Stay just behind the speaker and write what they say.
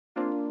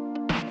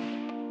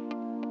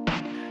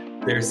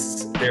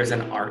there's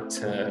an art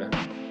to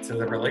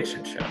the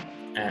relationship.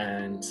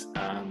 And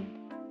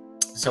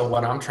so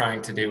what I'm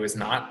trying to do is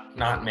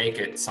not make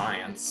it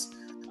science,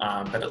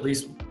 but at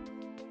least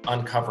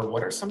uncover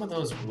what are some of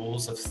those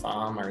rules of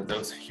thumb or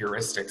those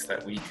heuristics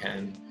that we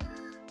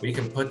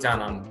can put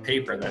down on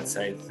paper that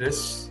say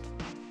this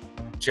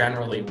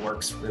generally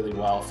works really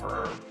well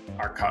for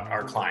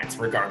our clients,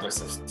 regardless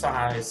of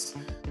size,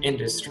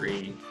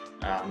 industry,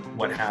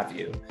 what have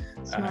you.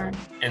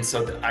 And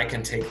so that I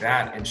can take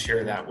that and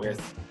share that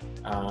with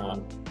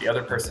the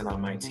other person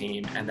on my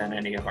team, and then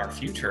any of our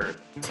future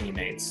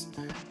teammates,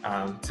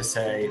 to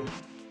say,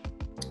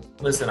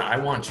 listen, I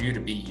want you to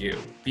be you.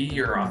 Be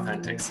your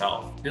authentic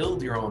self.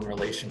 Build your own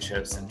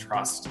relationships and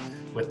trust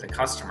with the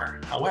customer.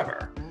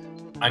 However,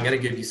 I'm going to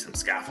give you some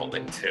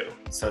scaffolding too,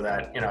 so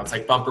that, it's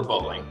like bumper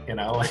bowling, you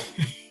roll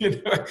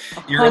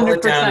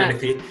it down, and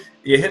if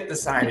you hit the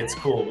side, it's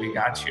cool. We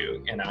got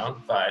you,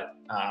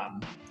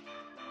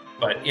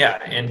 but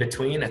yeah, in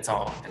between, it's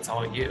all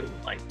you,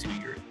 like do you.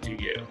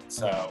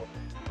 So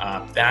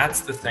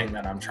that's the thing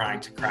that I'm trying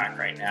to crack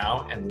right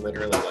now. And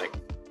literally, like,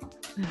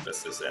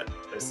 this is it.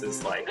 This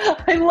is like,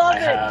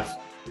 I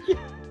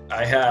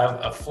have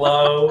a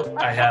flow.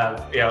 I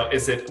have,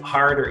 is it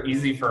hard or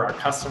easy for our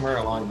customer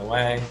along the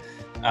way?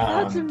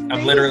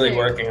 I'm literally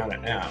working on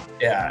it now.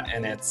 Yeah.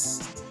 And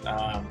it's,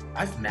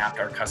 I've mapped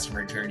our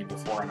customer journey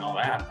before and all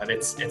that, but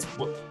it's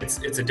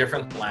a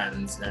different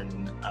lens,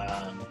 and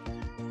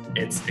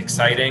it's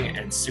exciting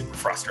and super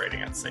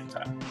frustrating at the same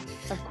time.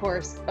 Of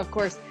course.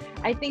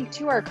 I think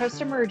too, our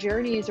customer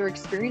journeys or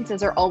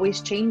experiences are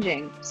always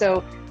changing.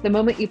 So the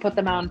moment you put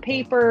them on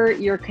paper,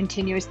 you're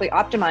continuously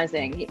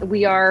optimizing.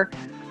 We are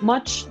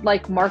much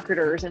like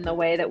marketers in the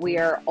way that we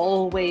are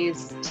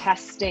always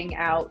testing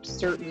out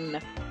certain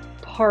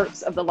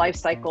parts of the life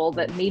cycle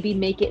that maybe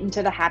make it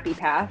into the happy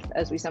path,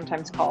 as we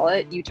sometimes call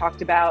it. You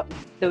talked about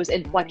those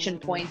inflection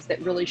points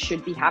that really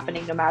should be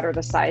happening no matter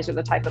the size or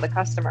the type of the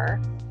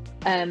customer.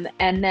 And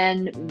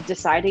then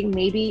deciding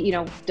maybe,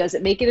 does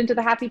it make it into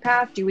the happy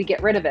path? Do we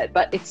get rid of it?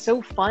 But it's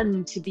so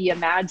fun to be a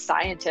mad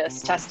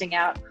scientist testing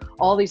out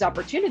all these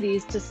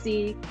opportunities to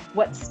see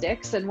what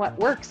sticks and what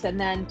works, and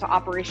then to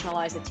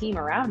operationalize a team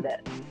around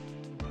it.